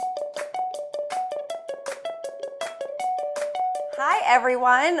Hi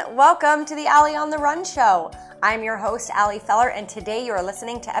everyone, welcome to the Allie on the Run show. I'm your host, Allie Feller, and today you are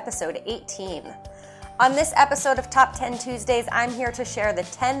listening to episode 18. On this episode of Top 10 Tuesdays, I'm here to share the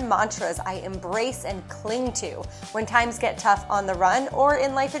 10 mantras I embrace and cling to when times get tough on the run or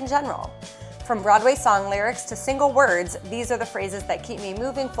in life in general. From Broadway song lyrics to single words, these are the phrases that keep me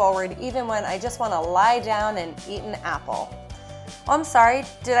moving forward even when I just want to lie down and eat an apple. Oh, I'm sorry,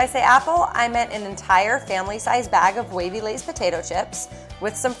 did I say apple? I meant an entire family-sized bag of Wavy Lay's potato chips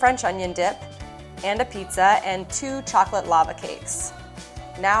with some French onion dip and a pizza and 2 chocolate lava cakes.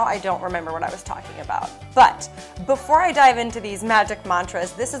 Now I don't remember what I was talking about. But before I dive into these magic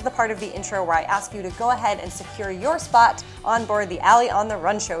mantras, this is the part of the intro where I ask you to go ahead and secure your spot on board the Allie on the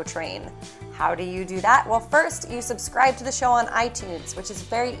Run show train. How do you do that? Well, first, you subscribe to the show on iTunes, which is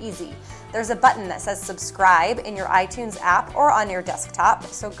very easy. There's a button that says subscribe in your iTunes app or on your desktop,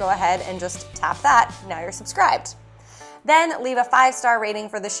 so go ahead and just tap that. Now you're subscribed. Then leave a 5-star rating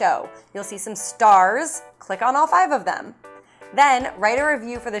for the show. You'll see some stars. Click on all 5 of them. Then write a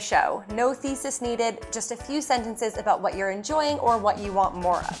review for the show. No thesis needed, just a few sentences about what you're enjoying or what you want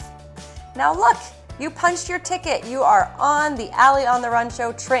more of. Now look, you punched your ticket. You are on the Allie on the Run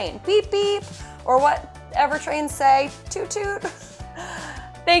show train. Beep, beep, or whatever trains say, toot, toot.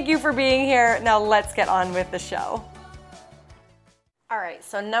 Thank you for being here. Now let's get on with the show. All right,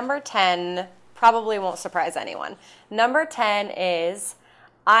 so number 10 probably won't surprise anyone. Number 10 is,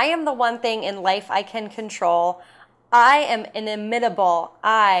 I am the one thing in life I can control. I am inimitable.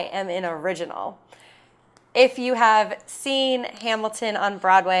 I am an original. If you have seen Hamilton on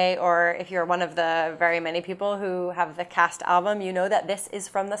Broadway, or if you're one of the very many people who have the cast album, you know that this is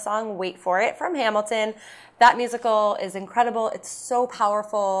from the song Wait For It from Hamilton. That musical is incredible. It's so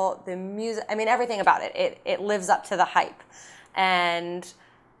powerful. The music, everything about it. It lives up to the hype. And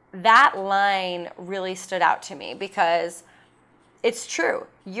that line really stood out to me because it's true.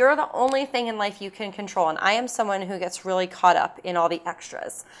 You're the only thing in life you can control. And I am someone who gets really caught up in all the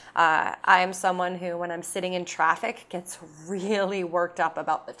extras. I am someone who, when I'm sitting in traffic, gets really worked up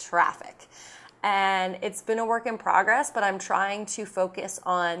about the traffic. And it's been a work in progress, but I'm trying to focus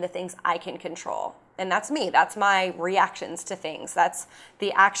on the things I can control. And that's me. That's my reactions to things. That's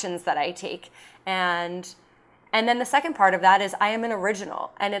the actions that I take. And then the second part of that is I am an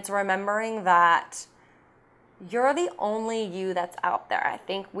original. And it's remembering that you're the only you that's out there. I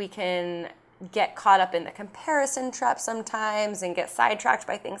think we can get caught up in the comparison trap sometimes and get sidetracked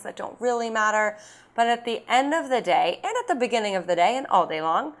by things that don't really matter. But at the end of the day, and at the beginning of the day and all day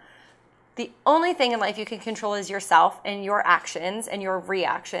long, the only thing in life you can control is yourself and your actions and your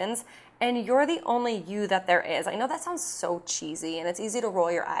reactions. And you're the only you that there is. I know that sounds so cheesy and it's easy to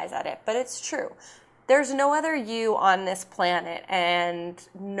roll your eyes at it, but it's true. There's no other you on this planet, and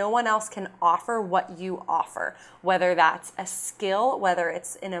no one else can offer what you offer, whether that's a skill, whether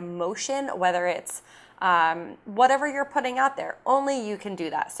it's an emotion, whether it's whatever you're putting out there. Only you can do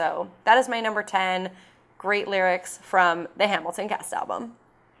that. So that is my number 10. Great lyrics from the Hamilton cast album.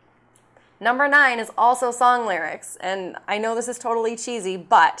 Number 9 is also song lyrics, and I know this is totally cheesy,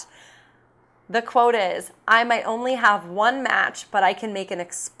 but the quote is, I might only have one match, but I can make an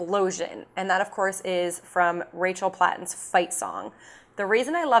explosion. And that, of course, is from Rachel Platten's Fight Song. The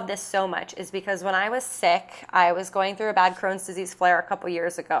reason I love this so much is because when I was sick, I was going through a bad Crohn's disease flare a couple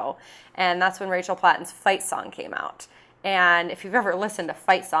years ago. And that's when Rachel Platten's Fight Song came out. And if you've ever listened to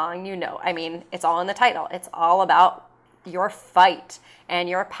Fight Song, you know, it's all in the title. It's all about your fight and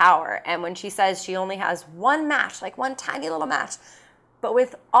your power. And when she says she only has one match, like one tiny little match, but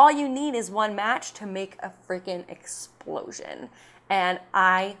with all you need is one match to make a freaking explosion. And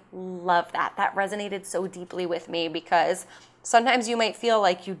I love that. That resonated so deeply with me because sometimes you might feel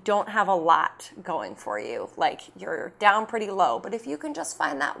like you don't have a lot going for you, like you're down pretty low. But if you can just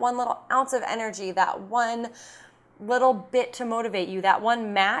find that one little ounce of energy, that one little bit to motivate you, that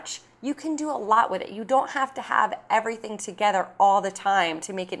one match, you can do a lot with it. You don't have to have everything together all the time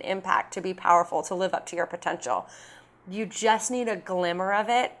to make an impact, to be powerful, to live up to your potential. You just need a glimmer of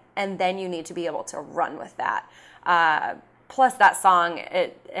it, and then you need to be able to run with that. Plus, that song,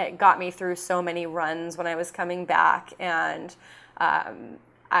 it got me through so many runs when I was coming back, and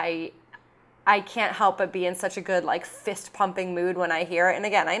I can't help but be in such a good, fist-pumping mood when I hear it. And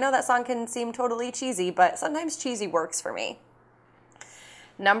again, I know that song can seem totally cheesy, but sometimes cheesy works for me.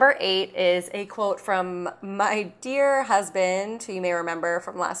 Number 8 is a quote from my dear husband, who you may remember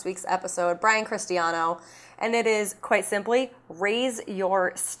from last week's episode, Brian Cristiano. And it is quite simply, raise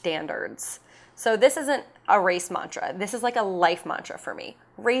your standards. So this isn't a race mantra. This is like a life mantra for me.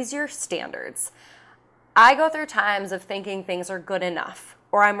 Raise your standards. I go through times of thinking things are good enough,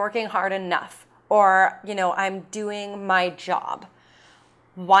 or I'm working hard enough, or, I'm doing my job.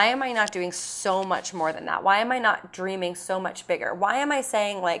 Why am I not doing so much more than that? Why am I not dreaming so much bigger? Why am I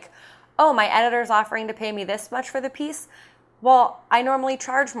saying like, oh, my editor's offering to pay me this much for the piece? Well, I normally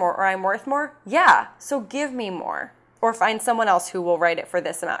charge more, or I'm worth more. Yeah, so give me more, or find someone else who will write it for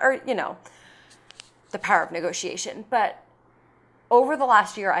this amount, or, the power of negotiation. But over the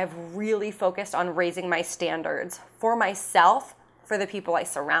last year, I've really focused on raising my standards for myself, for the people I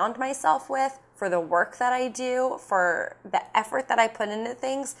surround myself with, for the work that I do, for the effort that I put into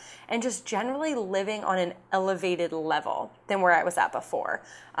things, and just generally living on an elevated level than where I was at before.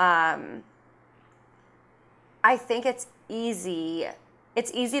 I think it's easy.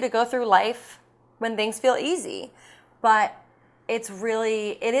 It's easy to go through life when things feel easy, but it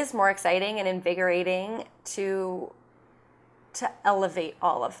is more exciting and invigorating to elevate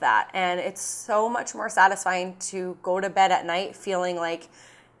all of that. And it's so much more satisfying to go to bed at night feeling like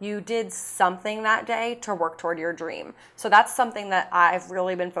you did something that day to work toward your dream. So that's something that I've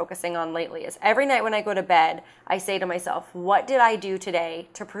really been focusing on lately, is every night when I go to bed, I say to myself, what did I do today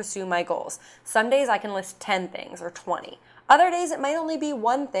to pursue my goals? Some days I can list 10 things or 20. Other days it might only be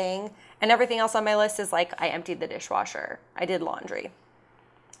one thing, and everything else on my list is like, I emptied the dishwasher, I did laundry.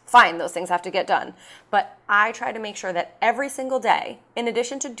 Fine, those things have to get done. But I try to make sure that every single day, in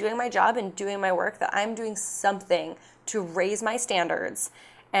addition to doing my job and doing my work, that I'm doing something to raise my standards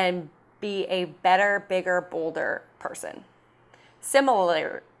and be a better, bigger, bolder person.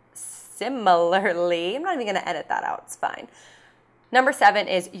 Similarly, I'm not even going to edit that out. It's fine. Number 7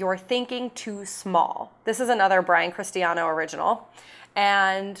 is you're thinking too small. This is another Brian Cristiano original.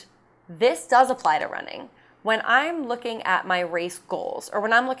 And this does apply to running. When I'm looking at my race goals, or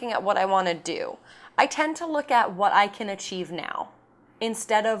when I'm looking at what I want to do, I tend to look at what I can achieve now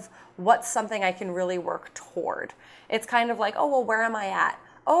instead of what's something I can really work toward. It's kind of like, oh, well, where am I at?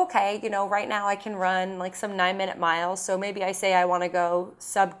 Oh, okay, right now I can run like some 9-minute miles. So maybe I say I want to go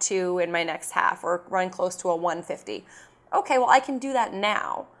sub 2 in my next half, or run close to a 150. Okay, well, I can do that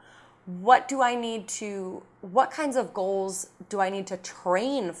now. What kinds of goals do I need to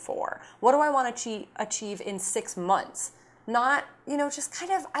train for? What do I want to achieve in 6 months? Not, just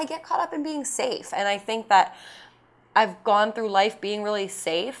kind of, I get caught up in being safe. And I think that I've gone through life being really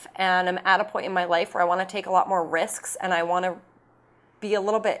safe, and I'm at a point in my life where I want to take a lot more risks, and I want to be a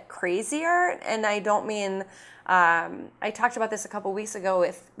little bit crazier. And I don't mean, I talked about this a couple weeks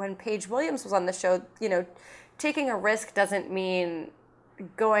ago when Paige Williams was on the show. Taking a risk doesn't mean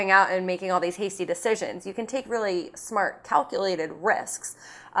going out and making all these hasty decisions. You can take really smart, calculated risks.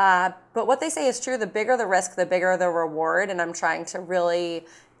 But what they say is true. The bigger the risk, the bigger the reward. And I'm trying to really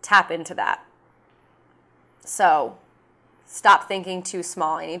tap into that. So stop thinking too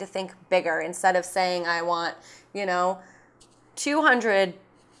small. I need to think bigger. Instead of saying I want, 200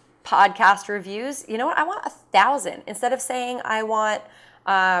 podcast reviews, I want 1,000. Instead of saying I want,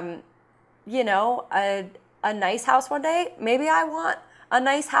 a nice house one day, maybe I want a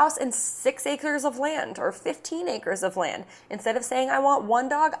nice house and 6 acres of land, or 15 acres of land. Instead of saying I want 1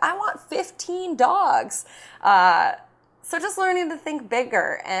 dog, I want 15 dogs. So just learning to think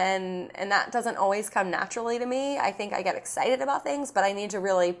bigger, and that doesn't always come naturally to me. I think I get excited about things, but I need to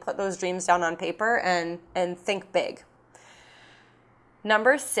really put those dreams down on paper and think big.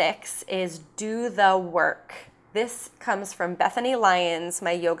 Number 6 is do the work. This comes from Bethany Lyons,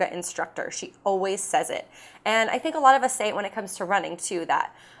 my yoga instructor. She always says it. And I think a lot of us say it when it comes to running too,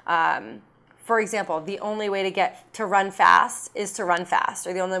 that, for example, the only way to get to run fast is to run fast,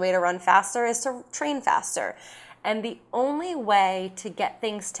 or the only way to run faster is to train faster. And the only way to get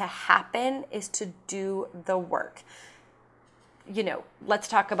things to happen is to do the work. Let's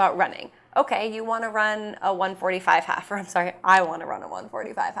talk about running. Okay, you want to run a 145 half, or I want to run a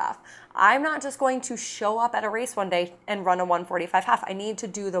 145 half. I'm not just going to show up at a race one day and run a 145 half. I need to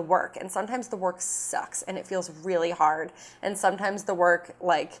do the work. And sometimes the work sucks and it feels really hard. And sometimes the work,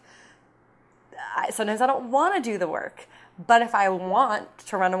 sometimes I don't want to do the work. But if I want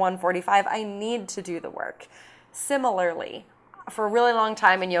to run a 145, I need to do the work. Similarly, for a really long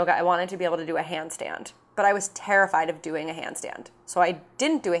time in yoga, I wanted to be able to do a handstand. But I was terrified of doing a handstand. So I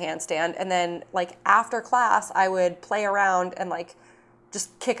didn't do a handstand. And then after class, I would play around and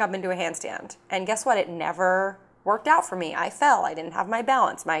just kick up into a handstand. And guess what? It never worked out for me. I fell. I didn't have my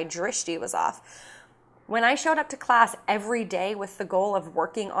balance. My drishti was off. When I showed up to class every day with the goal of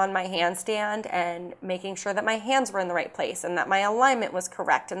working on my handstand and making sure that my hands were in the right place and that my alignment was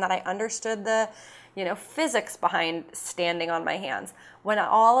correct and that I understood the physics behind standing on my hands. When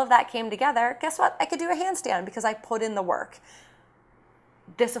all of that came together, guess what? I could do a handstand because I put in the work.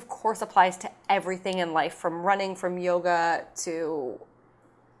 This, of course, applies to everything in life, from running, from yoga, to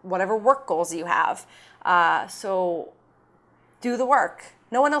whatever work goals you have. So do the work.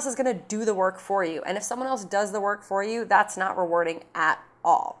 No one else is going to do the work for you. And if someone else does the work for you, that's not rewarding at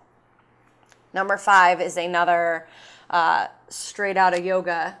all. Number 5 is another straight out of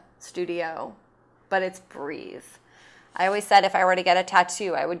yoga studio, but it's breathe. I always said if I were to get a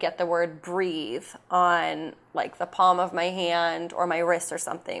tattoo, I would get the word breathe on like the palm of my hand or my wrist or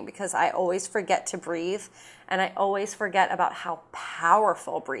something, because I always forget to breathe, and I always forget about how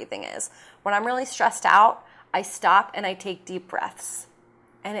powerful breathing is. When I'm really stressed out, I stop and I take deep breaths.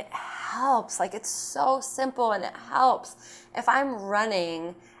 And it helps. Like, it's so simple and it helps. If I'm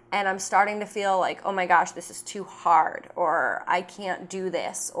running and I'm starting to feel like, oh my gosh, this is too hard, or I can't do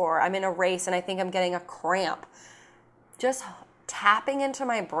this, or I'm in a race and I think I'm getting a cramp, just tapping into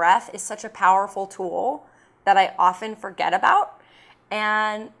my breath is such a powerful tool that I often forget about.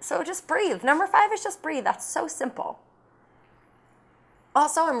 And so just breathe. Number 5 is just breathe. That's so simple.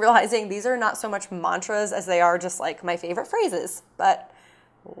 Also, I'm realizing these are not so much mantras as they are just like my favorite phrases, but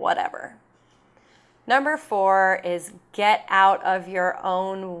whatever. Number 4 is get out of your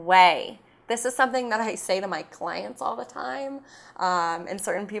own way. This is something that I say to my clients all the time, and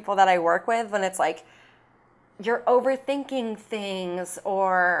certain people that I work with, when it's like, you're overthinking things,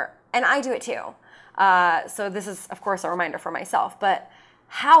 and I do it too. So this is, of course, a reminder for myself, but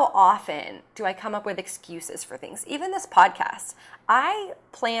how often do I come up with excuses for things? Even this podcast. I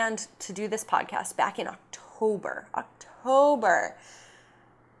planned to do this podcast back in October.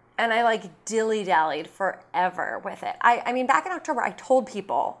 And I like dilly-dallied forever with it. I mean, back in October, I told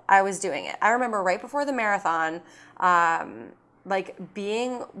people I was doing it. I remember right before the marathon, I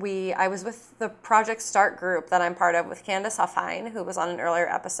was with the Project Start group that I'm part of with Candace Huffine, who was on an earlier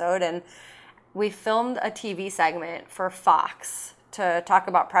episode, and we filmed a TV segment for Fox to talk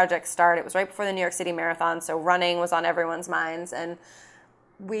about Project Start. It was right before the New York City Marathon, so running was on everyone's minds, and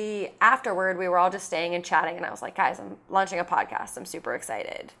afterward, we were all just staying and chatting, and I was like, guys, I'm launching a podcast. I'm super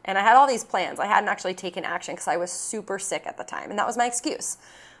excited. And I had all these plans. I hadn't actually taken action because I was super sick at the time, and that was my excuse.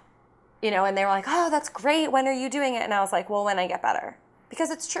 And they were like, oh, that's great. When are you doing it? And I was like, well, when I get better. Because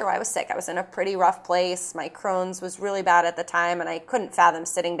it's true, I was sick. I was in a pretty rough place. My Crohn's was really bad at the time, and I couldn't fathom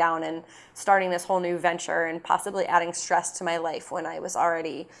sitting down and starting this whole new venture and possibly adding stress to my life when I was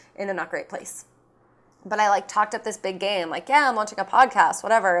already in a not great place. But I talked up this big game, yeah, I'm launching a podcast,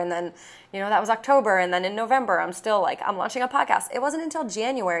 whatever. And then, that was October. And then in November, I'm still I'm launching a podcast. It wasn't until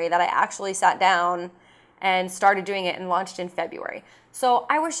January that I actually sat down and started doing it and launched in February. So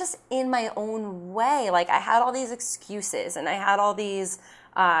I was just in my own way. I had all these excuses and I had all these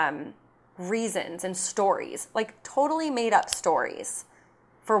reasons and stories, totally made up stories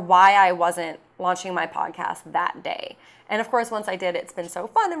for why I wasn't launching my podcast that day. And of course, once I did, it's been so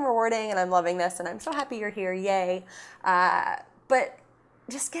fun and rewarding, and I'm loving this, and I'm so happy you're here, yay. But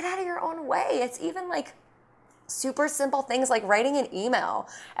just get out of your own way. It's even super simple things like writing an email.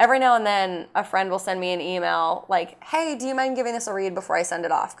 Every now and then, a friend will send me an email hey, do you mind giving this a read before I send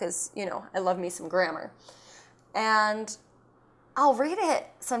it off? Because, I love me some grammar. And I'll read it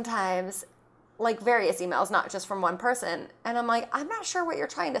sometimes, various emails, not just from one person. And I'm I'm not sure what you're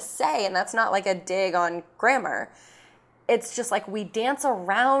trying to say. And that's not a dig on grammar. It's just we dance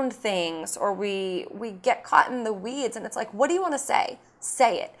around things, or we get caught in the weeds, and it's what do you want to say?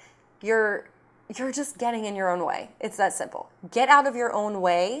 Say it. You're just getting in your own way. It's that simple. Get out of your own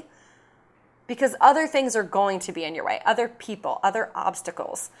way, because other things are going to be in your way. Other people, other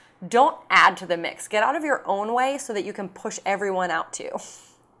obstacles. Don't add to the mix. Get out of your own way so that you can push everyone out too.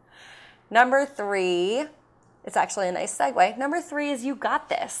 Number 3, it's actually a nice segue. Number 3 is you got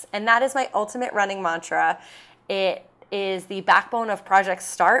this. And that is my ultimate running mantra. It is the backbone of Project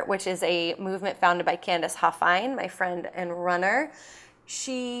Start, which is a movement founded by Candace Huffine, my friend and runner.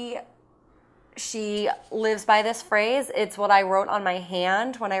 She lives by this phrase. It's what I wrote on my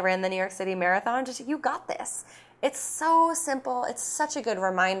hand when I ran the New York City Marathon. Just, you got this. It's so simple. It's such a good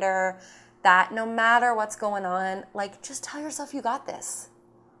reminder that no matter what's going on, just tell yourself you got this.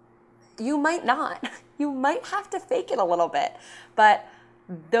 You might not. You might have to fake it a little bit, but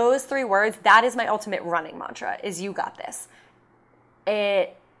those 3 words, that is my ultimate running mantra, is you got this.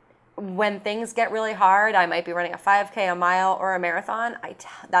 When things get really hard, I might be running a 5K, a mile, or a marathon.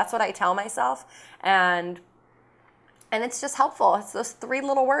 That's what I tell myself. And it's just helpful. It's those 3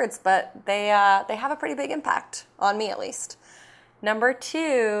 little words, but they have a pretty big impact on me, at least. Number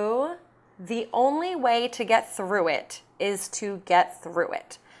 2, the only way to get through it is to get through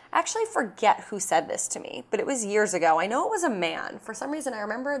it. I actually forget who said this to me, but it was years ago. I know it was a man. For some reason, I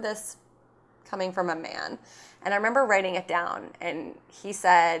remember this coming from a man. And I remember writing it down, and he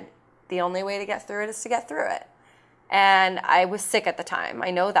said, the only way to get through it is to get through it. And I was sick at the time. I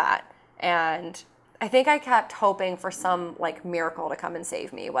know that. And I think I kept hoping for some like miracle to come and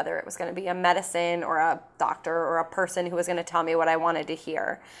save me, whether it was going to be a medicine or a doctor or a person who was going to tell me what I wanted to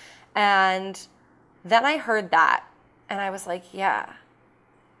hear. And then I heard that and I was like, yeah,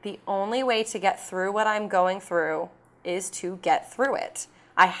 the only way to get through what I'm going through is to get through it.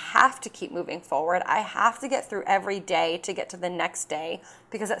 I have to keep moving forward. I have to get through every day to get to the next day,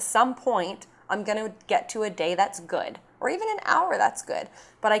 because at some point I'm going to get to a day that's good, or even an hour that's good.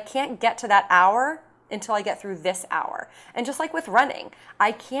 But I can't get to that hour until I get through this hour. And just like with running,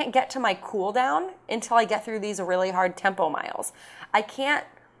 I can't get to my cool down until I get through these really hard tempo miles. I can't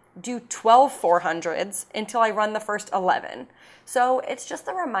do 12 400s until I run the first 11. So it's just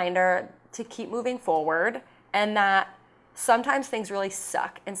a reminder to keep moving forward, and that sometimes things really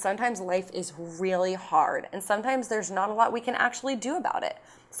suck, and sometimes life is really hard, and sometimes there's not a lot we can actually do about it.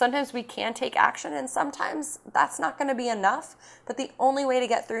 Sometimes we can take action, and sometimes that's not going to be enough. But the only way to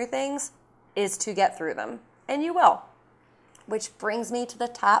get through things is to get through them, and you will. Which brings me to the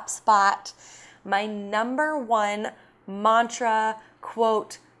top spot. My number one mantra,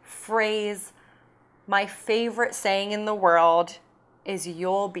 quote, phrase, my favorite saying in the world is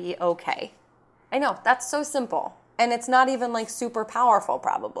 "you'll be okay." I know, that's so simple. And it's not even like super powerful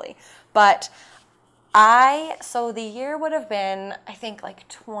probably. But so the year would have been, I think, like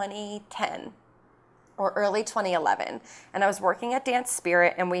 2010 or early 2011. And I was working at Dance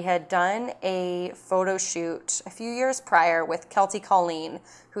Spirit, and we had done a photo shoot a few years prior with Kelty Colleen,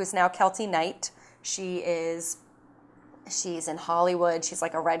 who is now Kelty Knight. She's in Hollywood. She's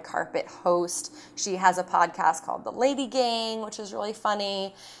like a red carpet host. She has a podcast called The Lady Gang, which is really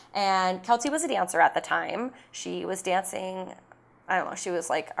funny. And Kelty was a dancer at the time. She was dancing, I don't know, she was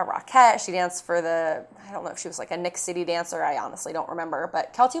like a Rockette. She danced for I don't know if she was like a Nick City dancer. I honestly don't remember.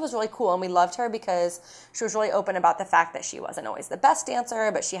 But Kelty was really cool, and we loved her because she was really open about the fact that she wasn't always the best dancer,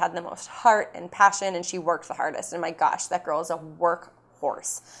 but she had the most heart and passion, and she worked the hardest. And my gosh, that girl is a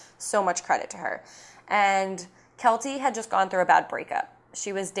workhorse. So much credit to her. And Kelty had just gone through a bad breakup.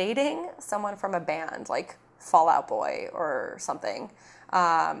 She was dating someone from a band, like Fall Out Boy or something.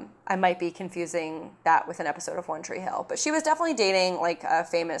 I might be confusing that with an episode of One Tree Hill, but she was definitely dating like a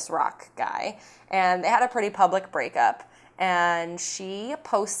famous rock guy, and they had a pretty public breakup. And she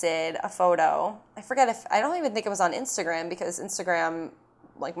posted a photo. I don't even think it was on Instagram, because Instagram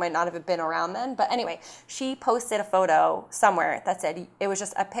like might not have been around then. But anyway, she posted a photo somewhere that said, it was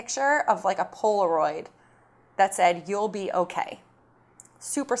just a picture of like a Polaroid that said, "You'll be okay."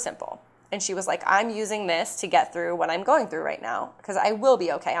 Super simple. And she was like, I'm using this to get through what I'm going through right now, because I will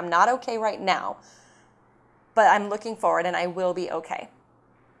be okay. I'm not okay right now, but I'm looking forward and I will be okay.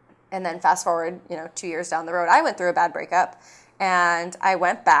 And then fast forward, 2 years down the road, I went through a bad breakup, and I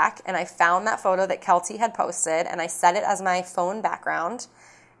went back and I found that photo that Kelty had posted, and I set it as my phone background,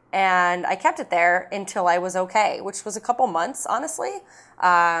 and I kept it there until I was okay, which was a couple months, honestly.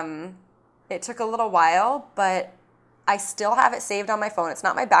 It took a little while, but I still have it saved on my phone. It's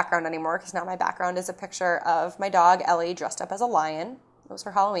not my background anymore, because now my background is a picture of my dog, Ellie, dressed up as a lion. It was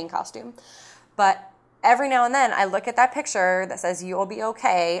her Halloween costume. But every now and then I look at that picture that says "you'll be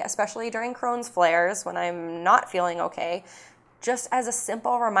okay," especially during Crohn's flares when I'm not feeling okay, just as a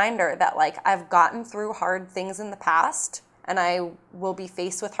simple reminder that like I've gotten through hard things in the past, and I will be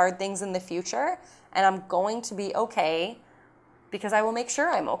faced with hard things in the future, and I'm going to be okay because I will make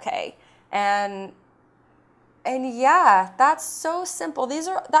sure I'm okay. And yeah, that's so simple.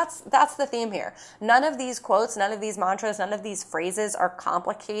 That's the theme here. None of these quotes, none of these mantras, none of these phrases are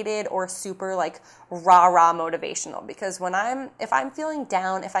complicated or super like rah-rah motivational. Because if I'm feeling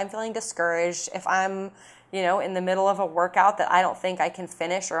down, if I'm feeling discouraged, if I'm, in the middle of a workout that I don't think I can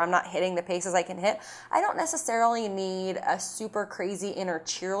finish, or I'm not hitting the paces I can hit, I don't necessarily need a super crazy inner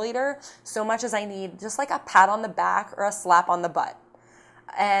cheerleader so much as I need just like a pat on the back or a slap on the butt.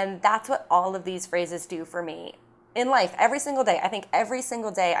 And that's what all of these phrases do for me in life every single day. I think every single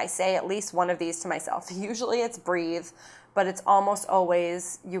day I say at least one of these to myself. Usually it's breathe, but it's almost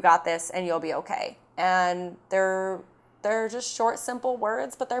always "you got this and you'll be okay." And they're just short, simple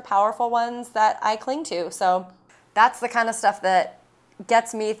words, but they're powerful ones that I cling to. So that's the kind of stuff that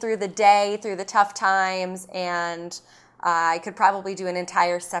gets me through the day, through the tough times. And I could probably do an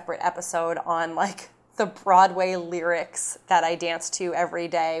entire separate episode on like the Broadway lyrics that I dance to every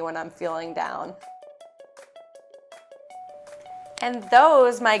day when I'm feeling down. And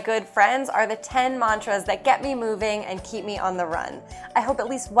those, my good friends, are the 10 mantras that get me moving and keep me on the run. I hope at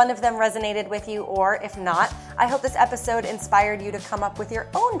least one of them resonated with you, or if not, I hope this episode inspired you to come up with your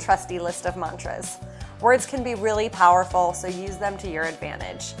own trusty list of mantras. Words can be really powerful, so use them to your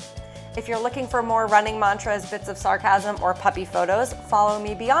advantage. If you're looking for more running mantras, bits of sarcasm, or puppy photos, follow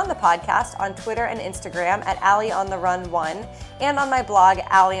me beyond the podcast on Twitter and Instagram at AllieOnTheRun1 and on my blog,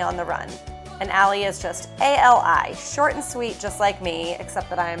 Allie on the Run. And Allie is just A-L-I, short and sweet just like me, except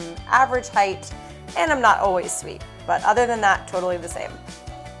that I'm average height and I'm not always sweet. But other than that, totally the same.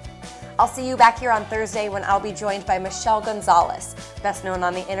 I'll see you back here on Thursday when I'll be joined by Michelle Gonzalez, best known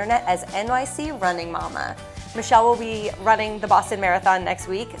on the internet as NYC Running Mama. Michelle will be running the Boston Marathon next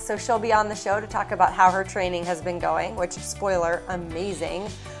week, so she'll be on the show to talk about how her training has been going, which, spoiler, amazing,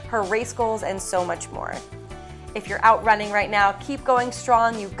 her race goals, and so much more. If you're out running right now, keep going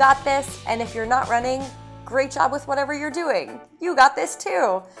strong, you got this, and if you're not running, great job with whatever you're doing. You got this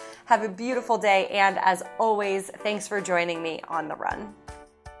too. Have a beautiful day, and as always, thanks for joining me on the run.